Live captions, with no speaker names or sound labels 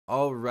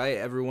All right,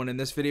 everyone, in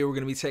this video, we're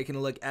going to be taking a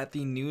look at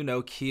the new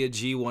Nokia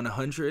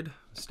G100.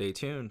 Stay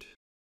tuned.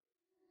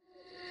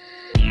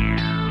 All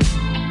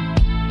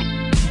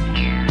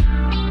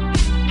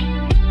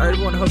right,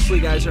 everyone, hopefully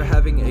you guys are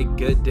having a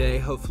good day.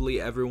 Hopefully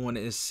everyone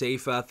is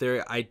safe out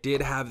there. I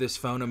did have this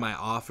phone in my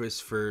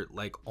office for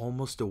like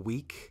almost a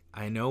week.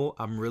 I know,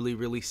 I'm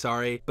really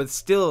sorry, but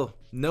still,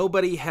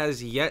 nobody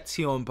has yet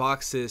to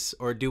unbox this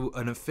or do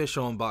an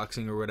official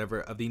unboxing or whatever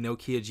of the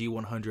Nokia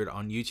G100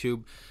 on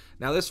YouTube.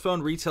 Now, this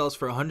phone retails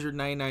for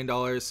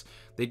 $199.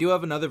 They do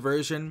have another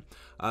version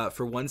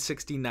for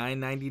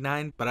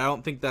 $169.99, but I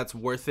don't think that's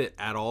worth it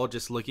at all,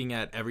 just looking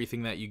at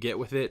everything that you get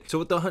with it. So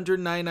with the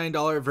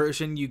 $199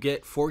 version, you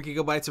get 4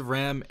 gigabytes of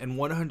RAM and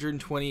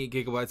 128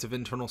 gigabytes of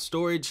internal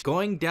storage,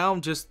 going down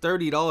just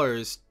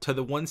 $30 to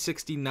the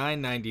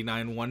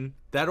 $169.99 one.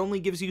 That only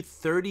gives you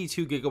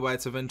 32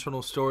 gigabytes of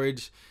internal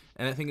storage,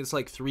 and I think it's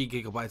like 3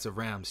 gigabytes of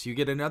RAM. So you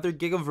get another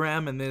gig of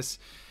RAM in this,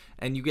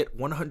 and you get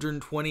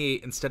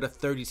 128 instead of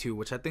 32,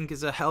 which I think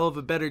is a hell of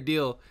a better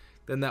deal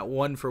than that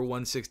one for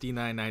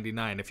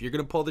 $169.99. If you're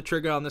gonna pull the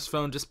trigger on this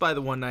phone, just buy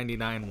the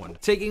 $199 one.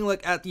 Taking a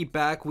look at the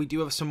back, we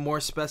do have some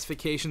more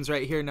specifications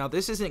right here. Now,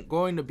 this isn't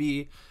going to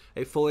be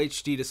a full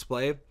HD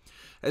display.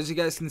 As you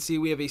guys can see,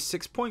 we have a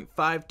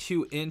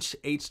 6.52 inch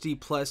HD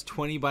plus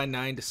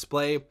 20:9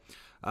 display.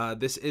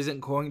 This isn't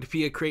going to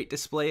be a great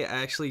display.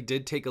 I actually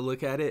did take a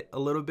look at it a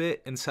little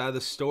bit inside the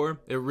store.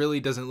 It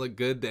really doesn't look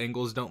good. The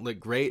angles don't look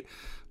great.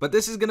 But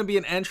this is going to be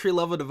an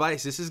entry-level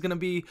device. This is going to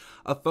be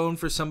a phone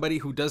for somebody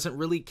who doesn't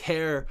really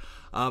care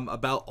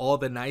about all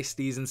the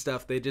niceties and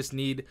stuff. They just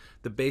need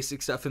the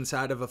basic stuff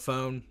inside of a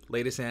phone,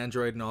 latest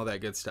Android and all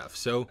that good stuff.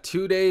 So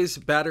 2 days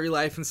battery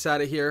life inside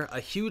of here, a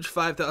huge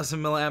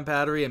 5,000 milliamp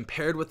battery, and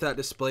paired with that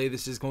display,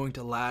 this is going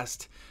to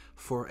last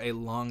for a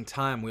long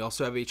time. We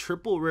also have a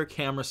triple rear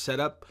camera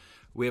setup.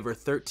 We have our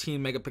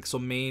 13 megapixel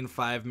main,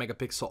 5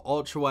 megapixel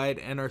ultra wide,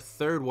 and our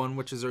third one,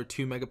 which is our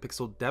 2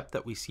 megapixel depth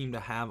that we seem to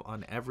have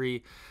on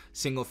every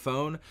single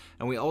phone.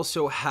 And we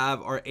also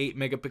have our 8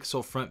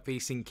 megapixel front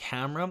facing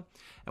camera,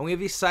 and we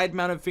have a side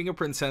mounted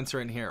fingerprint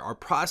sensor in here. Our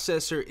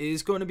processor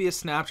is going to be a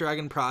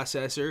Snapdragon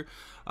processor,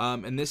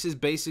 and this is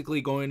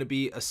basically going to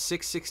be a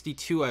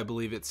 662, I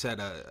believe it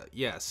said.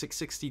 Yeah,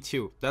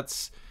 662.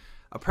 That's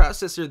a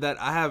processor that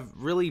I have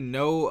really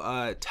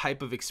no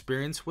type of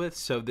experience with,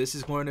 so this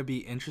is going to be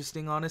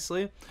interesting,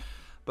 honestly.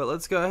 But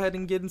let's go ahead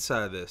and get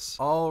inside of this.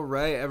 All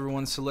right,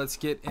 everyone, so let's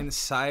get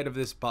inside of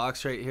this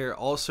box right here.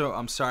 Also,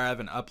 I'm sorry I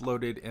haven't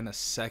uploaded in a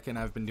second.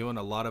 I've been doing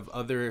a lot of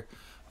other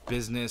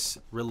business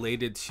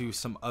related to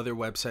some other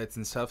websites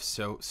and stuff,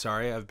 so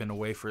sorry I've been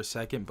away for a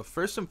second. But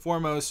first and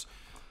foremost,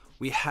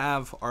 we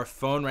have our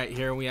phone right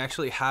here, and we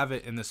actually have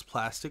it in this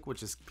plastic,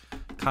 which is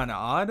kind of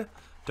odd.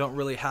 Don't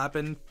really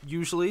happen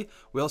usually.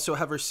 We also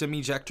have our SIM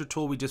ejector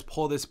tool. We just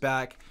pull this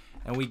back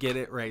and we get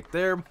it right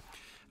there.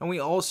 And we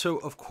also,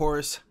 of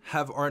course,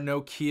 have our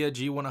Nokia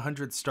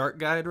G100 start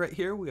guide right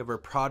here. We have our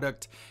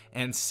product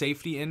and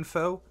safety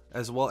info,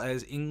 as well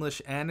as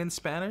English and in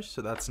Spanish,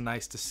 so that's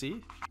nice to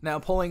see. Now,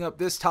 pulling up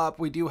this top,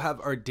 we do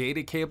have our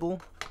data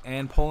cable,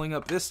 and pulling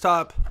up this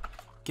top,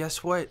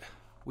 guess what?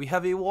 We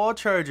have a wall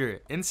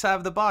charger inside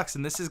of the box,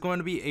 and this is going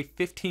to be a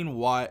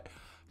 15-watt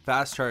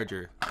fast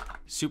charger.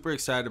 Super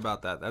excited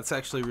about that. That's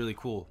actually really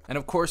cool. And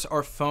of course,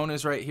 our phone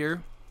is right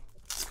here.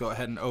 Let's go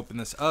ahead and open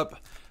this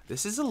up.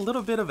 This is a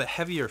little bit of a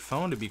heavier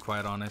phone, to be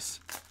quite honest.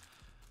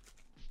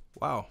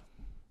 Wow.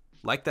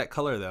 Like that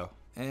color though.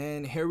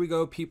 And here we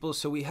go, people.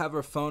 So we have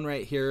our phone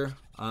right here.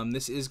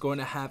 This is going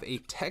to have a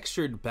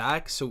textured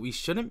back, so we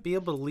shouldn't be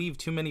able to leave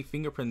too many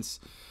fingerprints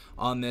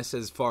on this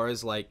as far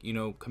as, like, you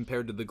know,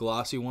 compared to the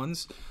glossy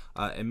ones.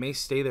 It may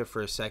stay there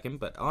for a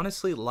second, but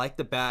honestly, like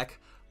the back,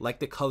 like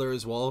the color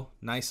as well.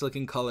 Nice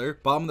looking color.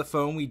 Bottom of the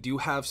phone, we do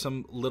have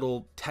some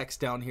little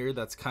text down here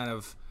that's kind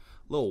of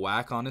a little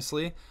whack,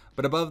 honestly.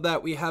 But above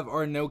that, we have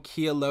our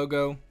Nokia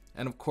logo.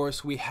 And of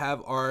course, we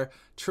have our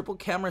triple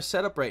camera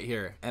setup right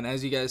here. And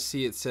as you guys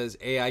see, it says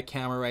AI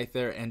camera right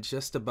there. And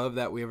just above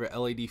that, we have our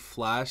LED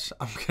flash.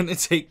 I'm gonna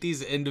take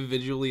these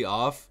individually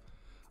off.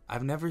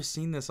 I've never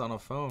seen this on a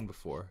phone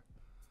before.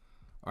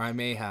 Or I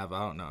may have,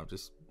 I don't know. I've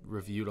just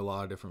reviewed a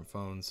lot of different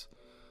phones.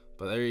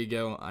 But there you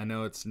go. I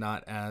know it's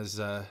not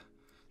as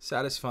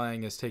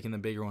satisfying as taking the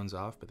bigger ones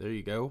off, but there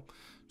you go.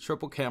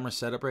 Triple camera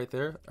setup right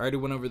there. I already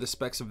went over the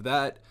specs of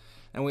that.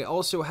 And we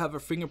also have a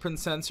fingerprint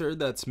sensor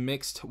that's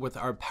mixed with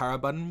our power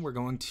button. We're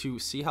going to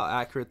see how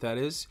accurate that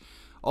is.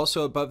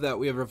 Also above that,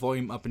 we have our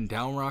volume up and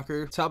down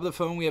rocker. Top of the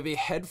phone, we have a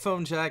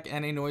headphone jack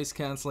and a noise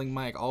canceling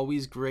mic.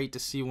 Always great to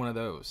see one of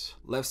those.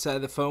 Left side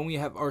of the phone, we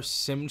have our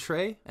SIM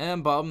tray.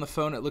 And bottom of the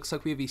phone, it looks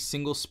like we have a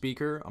single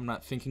speaker. I'm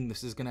not thinking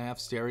this is gonna have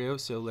stereo,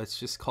 so let's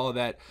just call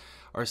that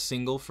our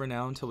single for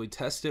now until we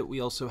test it. We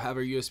also have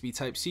our USB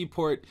Type-C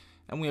port,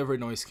 and we have our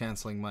noise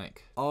canceling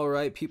mic. All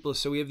right, people,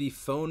 so we have the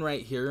phone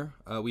right here.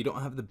 We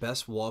don't have the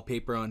best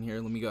wallpaper on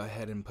here. Let me go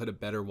ahead and put a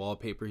better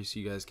wallpaper so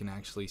you guys can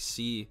actually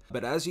see.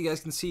 But as you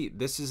guys can see,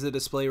 this is the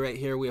display right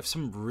here. We have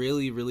some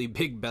really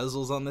big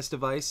bezels on this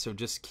device, so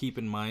just keep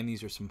in mind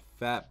these are some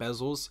fat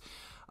bezels.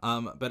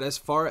 But as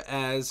far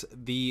as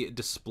the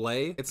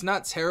display, it's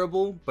not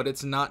terrible, but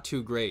it's not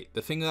too great.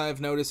 The thing that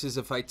I've noticed is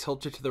if I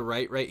tilt it to the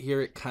right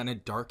here, it kind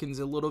of darkens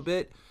a little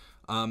bit.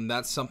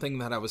 That's something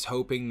that I was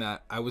hoping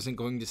that I wasn't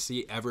going to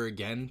see ever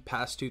again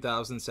past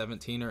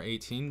 2017 or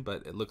 18,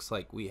 but it looks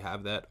like we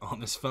have that on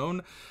this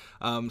phone.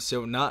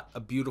 So not a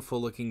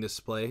beautiful looking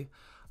display,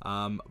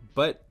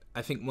 but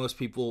I think most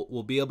people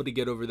will be able to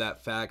get over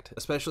that fact,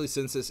 especially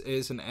since this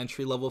is an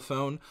entry-level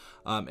phone.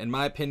 In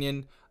my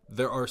opinion,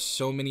 there are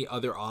so many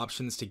other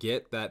options to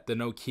get that the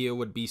Nokia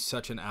would be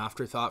such an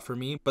afterthought for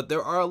me. But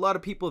there are a lot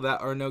of people that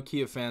are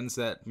Nokia fans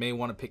that may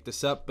want to pick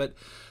this up. But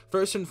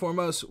first and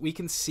foremost, we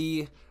can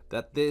see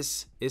that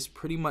this is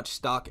pretty much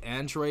stock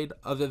Android,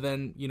 other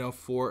than, you know,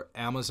 for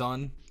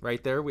Amazon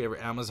right there. We have our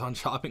Amazon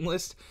shopping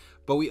list,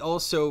 but we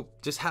also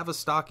just have a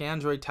stock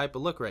Android type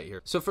of look right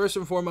here. So first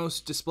and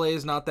foremost, display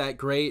is not that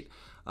great.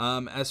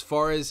 As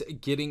far as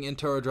getting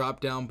into our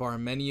drop down bar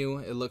menu,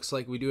 it looks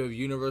like we do have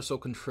universal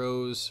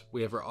controls.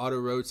 We have our auto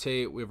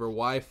rotate, we have our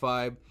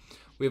Wi-Fi,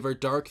 we have our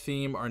dark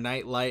theme, our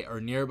night light,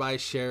 our nearby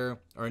share,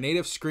 our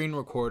native screen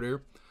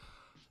recorder,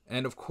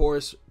 and of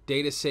course,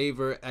 data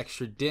saver,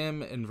 extra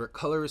dim, invert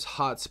colors,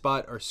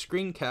 hotspot, our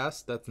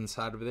screencast that's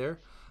inside of there,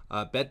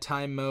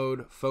 bedtime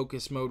mode,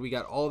 focus mode. We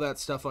got all that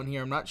stuff on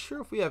here. I'm not sure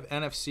if we have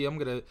NFC. I'm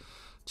gonna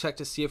check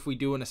to see if we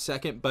do in a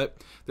second, but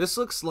this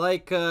looks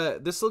like a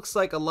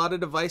lot of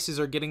devices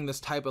are getting this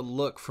type of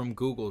look from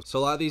Google. So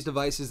a lot of these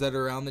devices that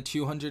are around the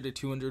 $200 to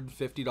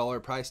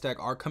 $250 price tag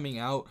are coming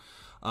out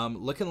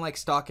looking like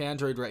stock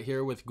Android right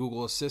here with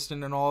Google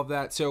Assistant and all of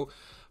that. So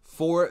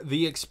for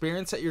the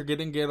experience that you're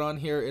gonna get on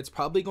here, it's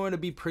probably going to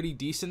be pretty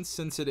decent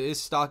since it is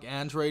stock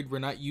Android. We're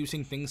not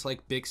using things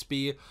like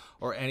Bixby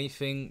or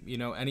anything, you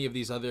know, any of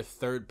these other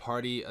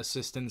third-party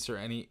assistants or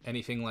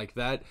anything like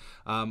that.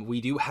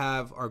 We do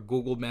have our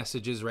Google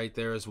messages right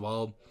there as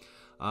well.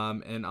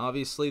 And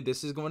obviously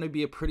this is going to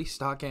be a pretty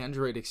stock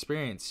Android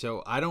experience,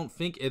 so I don't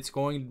think it's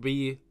going to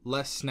be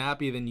less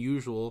snappy than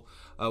usual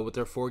with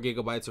their 4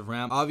 GB of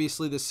RAM.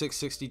 Obviously the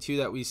 662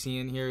 that we see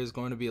in here is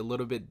going to be a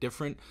little bit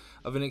different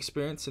of an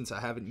experience since I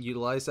haven't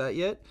utilized that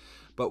yet,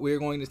 but we're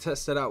going to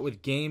test that out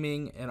with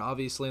gaming, and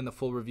obviously in the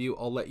full review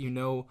I'll let you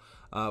know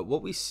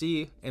what we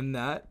see in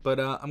that. But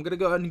I'm gonna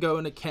go ahead and go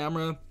into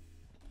camera,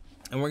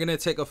 and we're gonna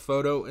take a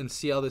photo and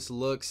see how this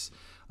looks.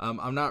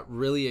 I'm not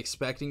really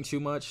expecting too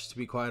much, to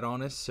be quite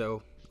honest,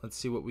 so let's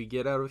see what we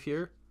get out of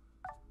here.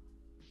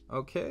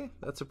 Okay,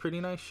 that's a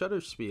pretty nice shutter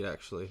speed,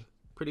 actually.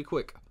 Pretty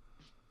quick.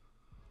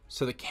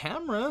 So the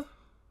camera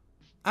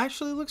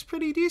actually looks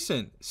pretty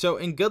decent. So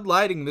in good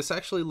lighting, this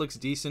actually looks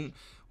decent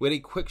with a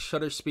quick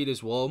shutter speed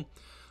as well.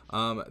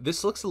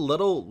 This looks a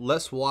little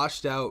less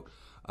washed out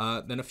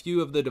than a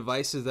few of the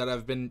devices that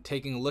I've been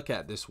taking a look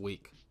at this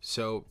week.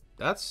 So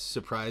that's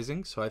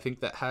surprising. So I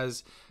think that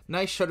has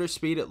nice shutter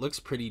speed. It looks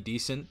pretty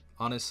decent,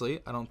 honestly.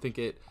 I don't think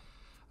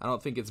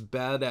it's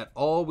bad at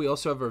all. We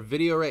also have our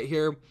video right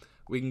here.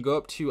 We can go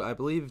up to, I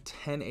believe,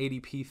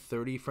 1080p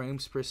 30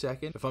 frames per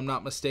second, if I'm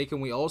not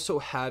mistaken. We also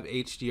have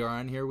HDR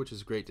on here, which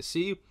is great to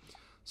see.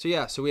 So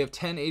yeah, so we have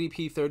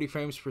 1080p 30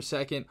 frames per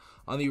second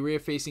on the rear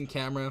facing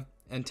camera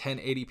and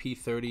 1080p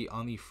 30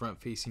 on the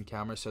front facing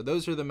camera. So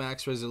those are the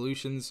max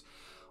resolutions.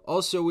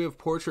 Also, we have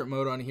portrait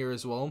mode on here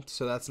as well,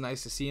 so that's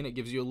nice to see, and it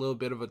gives you a little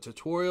bit of a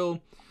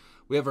tutorial.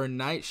 We have our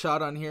night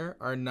shot on here,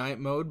 our night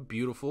mode,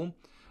 beautiful.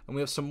 And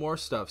we have some more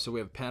stuff. So we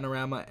have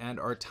panorama and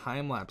our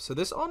time lapse. So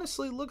this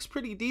honestly looks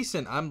pretty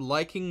decent. I'm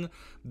liking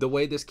the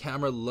way this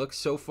camera looks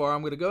so far.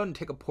 I'm going to go ahead and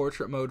take a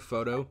portrait mode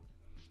photo.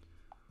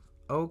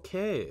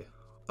 Okay.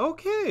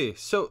 Okay,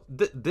 so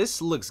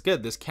this looks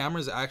good. This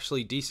camera is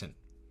actually decent.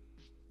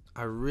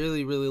 I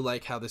really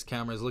like how this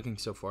camera is looking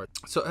so far.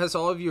 So it has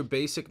all of your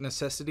basic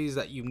necessities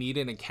that you need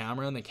in a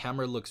camera, and the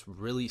camera looks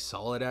really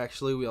solid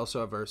actually. We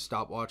also have our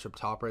stopwatch up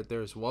top right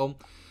there as well.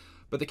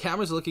 But the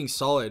camera's looking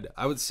solid.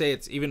 I would say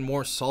it's even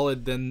more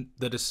solid than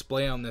the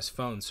display on this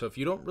phone. So if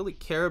you don't really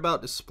care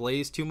about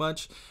displays too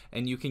much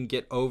and you can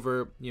get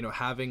over, you know,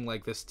 having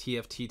like this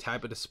TFT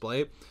type of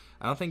display,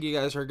 I don't think you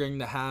guys are going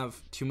to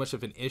have too much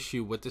of an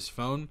issue with this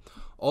phone.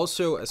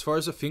 Also, as far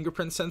as the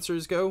fingerprint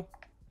sensors go,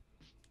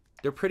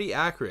 they're pretty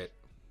accurate.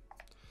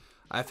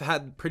 I've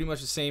had pretty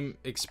much the same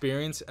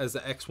experience as the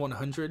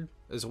X100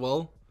 as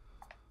well.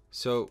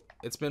 So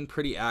it's been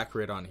pretty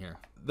accurate on here.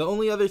 The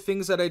only other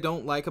things that I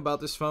don't like about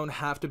this phone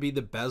have to be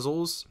the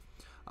bezels.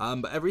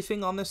 But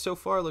everything on this so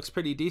far looks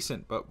pretty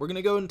decent. But we're going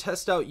to go and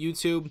test out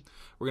YouTube.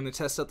 We're going to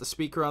test out the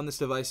speaker on this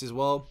device as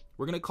well.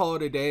 We're going to call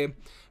it a day.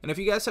 And if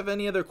you guys have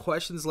any other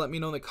questions, let me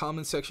know in the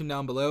comment section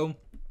down below.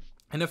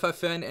 And if I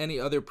find any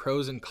other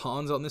pros and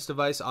cons on this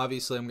device,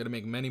 obviously I'm going to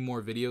make many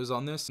more videos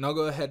on this. And I'll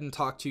go ahead and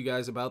talk to you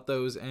guys about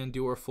those and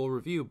do our full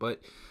review.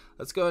 But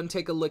let's go ahead and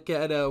take a look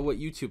at what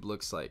YouTube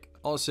looks like.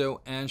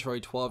 Also,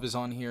 Android 12 is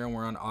on here, and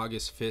we're on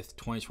August 5th,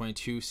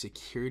 2022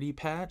 security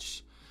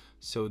patch.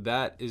 So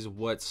that is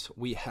what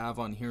we have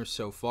on here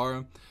so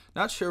far.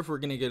 Not sure if we're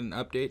going to get an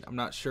update. I'm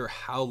not sure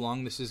how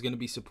long this is going to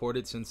be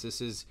supported since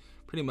this is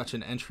pretty much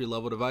an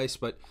entry-level device.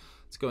 But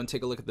Let's go and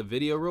take a look at the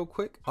video real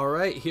quick. All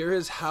right, here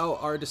is how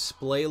our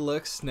display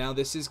looks. Now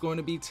this is going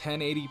to be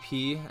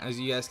 1080p, as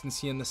you guys can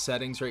see in the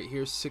settings right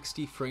here,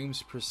 60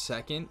 frames per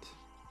second.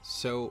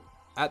 So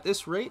at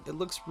this rate, it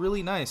looks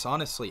really nice,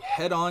 honestly.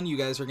 Head on, you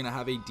guys are gonna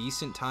have a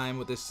decent time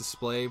with this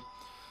display.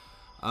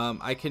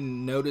 I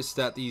can notice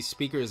that the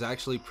speaker is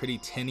actually pretty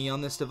tinny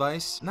on this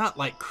device. Not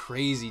like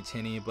crazy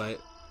tinny, but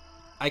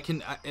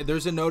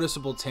there's a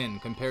noticeable tin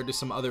compared to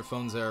some other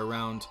phones that are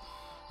around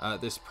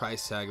this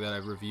price tag that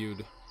I've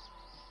reviewed.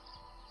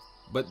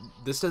 But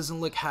this doesn't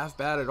look half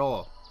bad at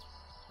all,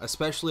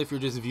 especially if you're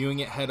just viewing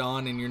it head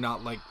on and you're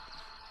not like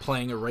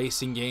playing a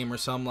racing game or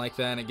something like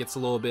that and it gets a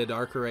little bit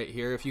darker right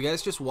here. If you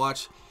guys just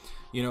watch,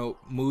 you know,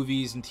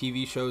 movies and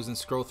TV shows and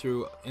scroll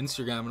through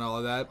Instagram and all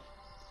of that,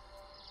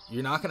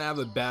 you're not gonna have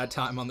a bad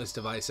time on this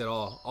device at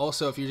all.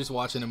 Also, if you're just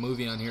watching a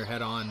movie on here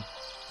head on,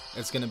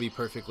 it's gonna be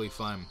perfectly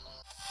fine.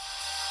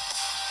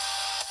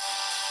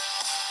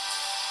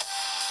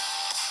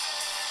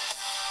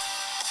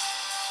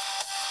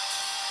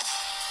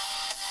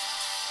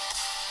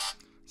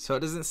 So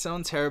it doesn't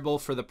sound terrible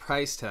for the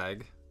price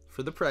tag.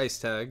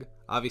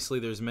 Obviously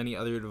there's many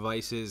other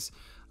devices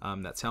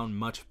that sound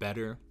much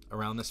better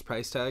around this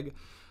price tag.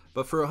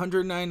 But for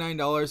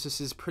 $199,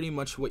 this is pretty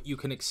much what you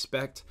can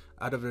expect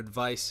out of a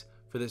device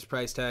for this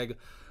price tag.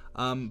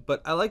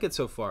 But I like it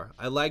so far.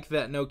 I like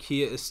that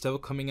Nokia is still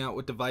coming out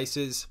with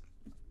devices.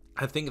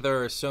 I think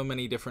there are so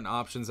many different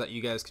options that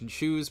you guys can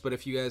choose. But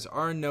if you guys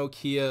are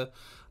Nokia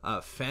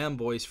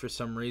fanboys for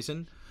some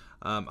reason,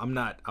 I'm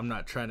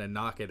not trying to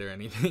knock it or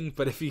anything,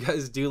 but if you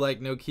guys do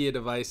like Nokia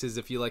devices,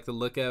 if you like the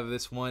look of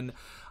this one,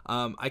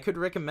 I could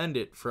recommend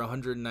it for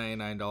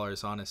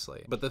 $199,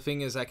 honestly. But the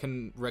thing is, I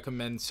can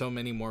recommend so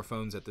many more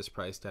phones at this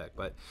price tag.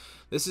 But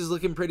this is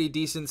looking pretty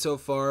decent so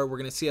far. We're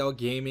gonna see how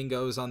gaming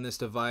goes on this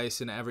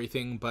device and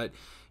everything. But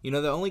you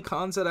know, the only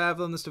cons that I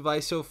have on this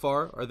device so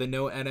far are the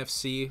no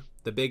NFC,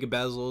 the big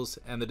bezels,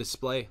 and the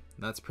display.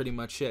 That's pretty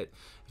much it.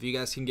 If you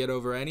guys can get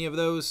over any of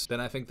those,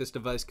 then I think this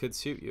device could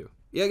suit you.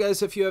 Yeah,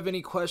 guys, if you have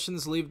any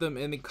questions, leave them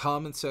in the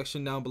comment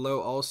section down below.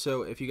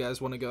 Also, if you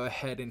guys want to go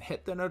ahead and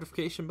hit the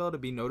notification bell to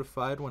be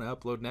notified when I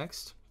upload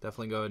next,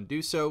 definitely go ahead and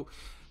do so.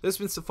 This has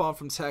been Stefan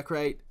from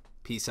TechRight.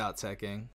 Peace out, Tech Gang.